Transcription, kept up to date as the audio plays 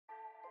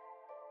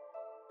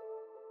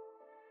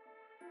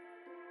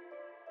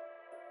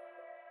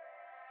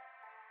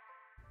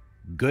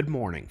Good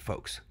morning,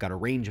 folks. Got a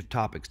range of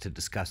topics to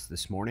discuss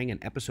this morning,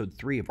 and episode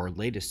 3 of our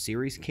latest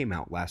series came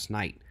out last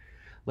night.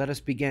 Let us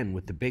begin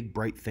with the big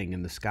bright thing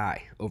in the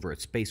sky. Over at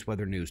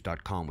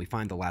spaceweathernews.com, we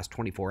find the last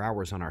 24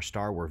 hours on our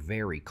star were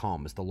very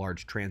calm as the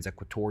large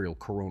transequatorial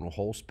coronal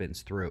hole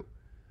spins through.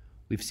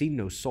 We've seen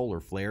no solar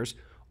flares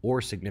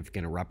or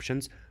significant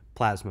eruptions,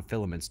 plasma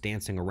filaments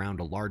dancing around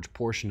a large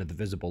portion of the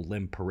visible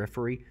limb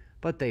periphery,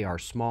 but they are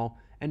small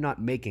and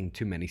not making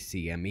too many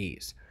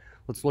CMEs.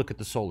 Let's look at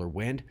the solar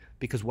wind,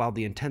 because while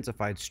the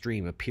intensified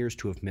stream appears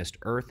to have missed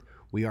Earth,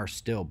 we are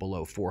still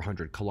below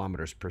 400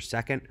 kilometers per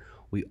second.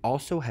 We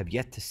also have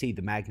yet to see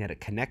the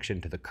magnetic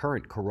connection to the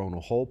current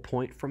coronal hole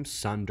point from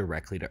Sun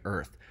directly to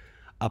Earth.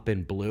 Up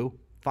in blue,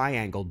 Phi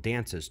angle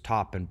dances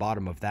top and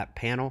bottom of that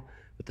panel,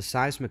 but the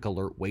seismic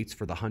alert waits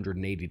for the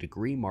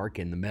 180-degree mark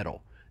in the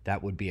middle.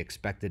 That would be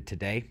expected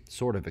today,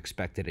 sort of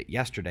expected it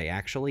yesterday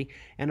actually,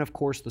 and of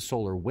course the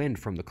solar wind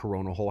from the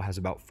coronal hole has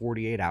about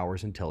 48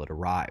 hours until it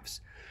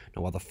arrives.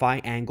 Now while the Phi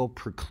angle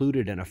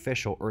precluded an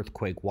official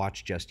earthquake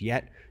watch just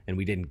yet, and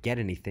we didn't get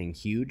anything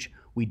huge,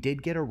 we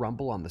did get a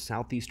rumble on the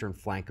southeastern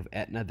flank of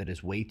Etna that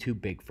is way too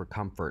big for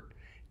comfort.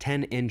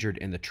 10 injured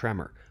in the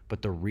tremor,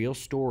 but the real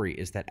story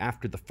is that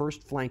after the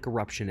first flank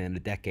eruption in a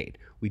decade,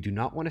 we do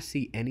not want to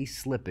see any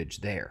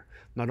slippage there.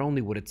 Not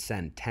only would it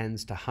send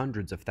tens to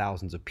hundreds of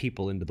thousands of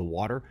people into the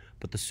water,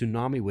 but the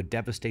tsunami would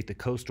devastate the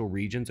coastal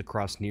regions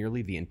across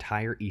nearly the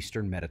entire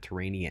eastern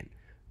Mediterranean.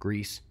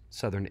 Greece,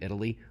 southern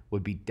Italy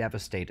would be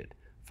devastated.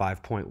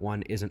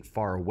 5.1 isn't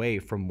far away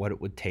from what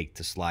it would take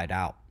to slide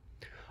out.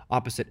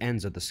 Opposite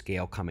ends of the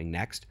scale coming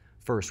next.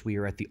 First, we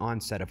are at the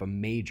onset of a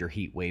major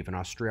heat wave in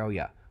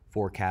Australia.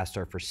 Forecasts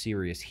are for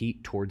serious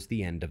heat towards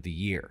the end of the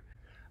year.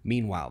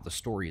 Meanwhile, the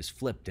story is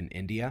flipped in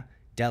India.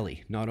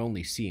 Delhi not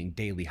only seeing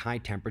daily high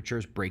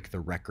temperatures break the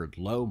record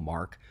low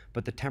mark,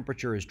 but the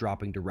temperature is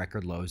dropping to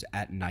record lows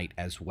at night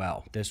as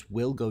well. This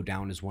will go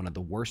down as one of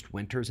the worst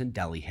winters in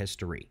Delhi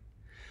history.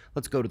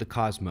 Let's go to the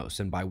cosmos,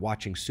 and by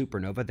watching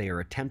supernova, they are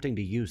attempting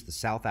to use the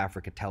South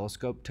Africa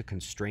telescope to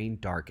constrain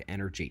dark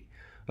energy.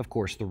 Of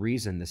course, the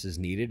reason this is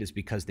needed is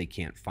because they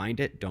can't find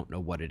it, don't know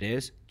what it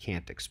is,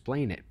 can't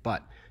explain it.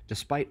 But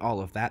despite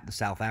all of that, the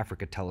South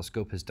Africa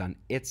telescope has done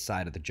its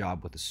side of the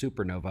job with the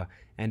supernova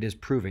and is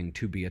proving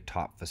to be a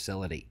top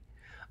facility.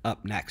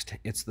 Up next,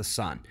 it's the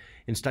Sun.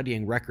 In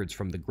studying records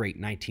from the great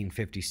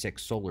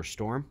 1956 solar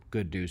storm,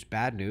 good news,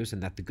 bad news,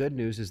 and that the good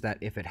news is that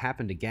if it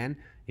happened again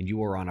and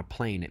you are on a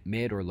plane at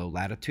mid or low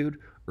latitude,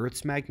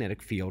 Earth's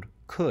magnetic field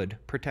could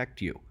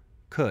protect you.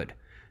 Could.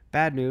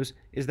 Bad news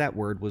is that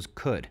word was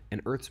could,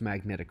 and Earth's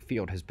magnetic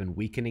field has been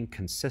weakening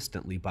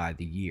consistently by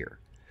the year.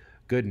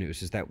 Good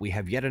news is that we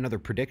have yet another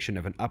prediction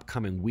of an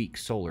upcoming weak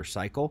solar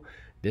cycle.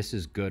 This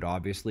is good,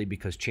 obviously,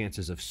 because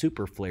chances of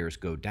super flares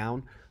go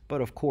down, but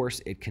of course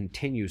it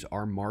continues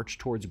our march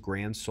towards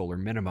grand solar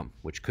minimum,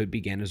 which could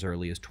begin as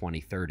early as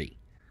 2030.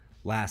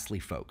 Lastly,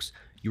 folks,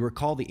 you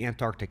recall the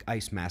Antarctic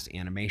ice mass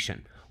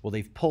animation. Well,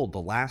 they've pulled the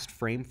last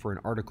frame for an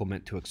article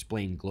meant to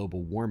explain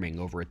global warming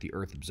over at the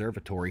Earth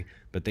Observatory,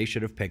 but they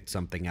should have picked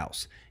something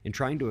else. In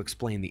trying to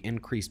explain the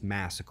increased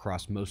mass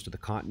across most of the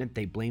continent,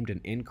 they blamed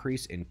an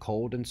increase in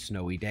cold and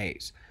snowy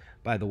days.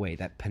 By the way,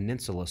 that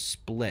peninsula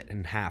split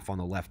in half on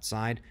the left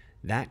side,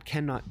 that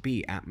cannot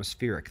be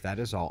atmospheric. That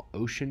is all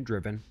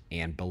ocean-driven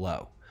and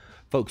below.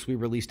 Folks, we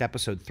released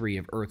episode 3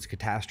 of Earth's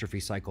catastrophe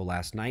cycle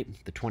last night.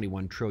 The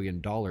 $21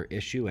 trillion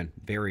issue and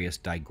various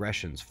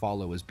digressions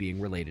follow as being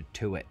related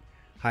to it.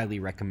 Highly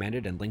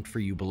recommended and linked for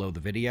you below the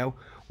video.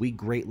 We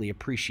greatly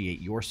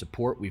appreciate your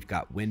support. We've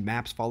got wind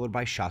maps followed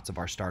by shots of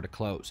our star to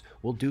close.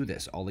 We'll do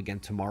this all again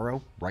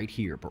tomorrow, right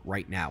here, but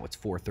right now it's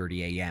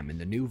 4:30 a.m. in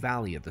the new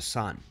Valley of the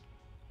Sun.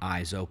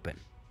 Eyes open,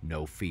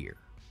 no fear.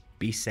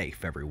 Be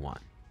safe, everyone.